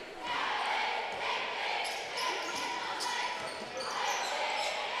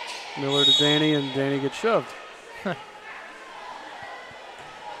 Miller to Danny, and Danny gets shoved.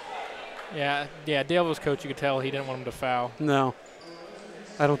 Yeah, Daleville's coach, you could tell he didn't want him to foul. No.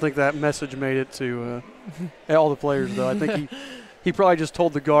 I don't think that message made it to all the players, though. I think he probably just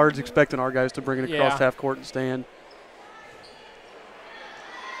told the guards, expecting our guys to bring it across half court and stand.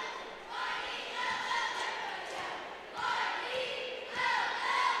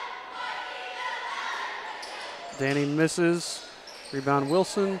 Danny misses. Rebound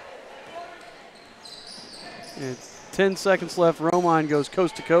Wilson. And 10 seconds left. Romine goes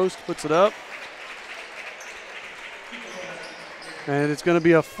coast to coast, puts it up. And it's going to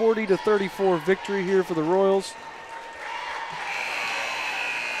be a 40-34 victory here for the Royals,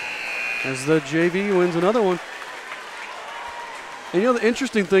 as the JV wins another one. And, the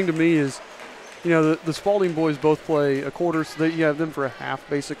interesting thing to me is, the Spalding boys both play a quarter, so that you have them for a half,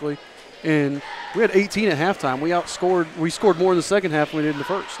 basically. And we had 18 at halftime. We scored more in the second half than we did in the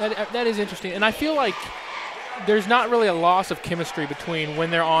first. That is interesting. And I feel like there's not really a loss of chemistry between when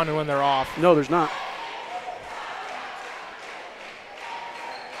they're on and when they're off. No, there's not.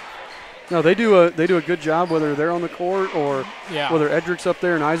 No, they do a good job, whether they're on the court or whether Edric's up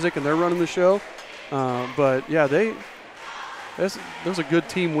there and Isaac and they're running the show. But yeah, that was a good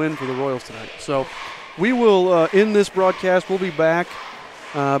team win for the Royals tonight. So we will end this broadcast. We'll be back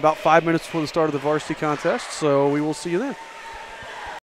about 5 minutes before the start of the varsity contest. So we will see you then.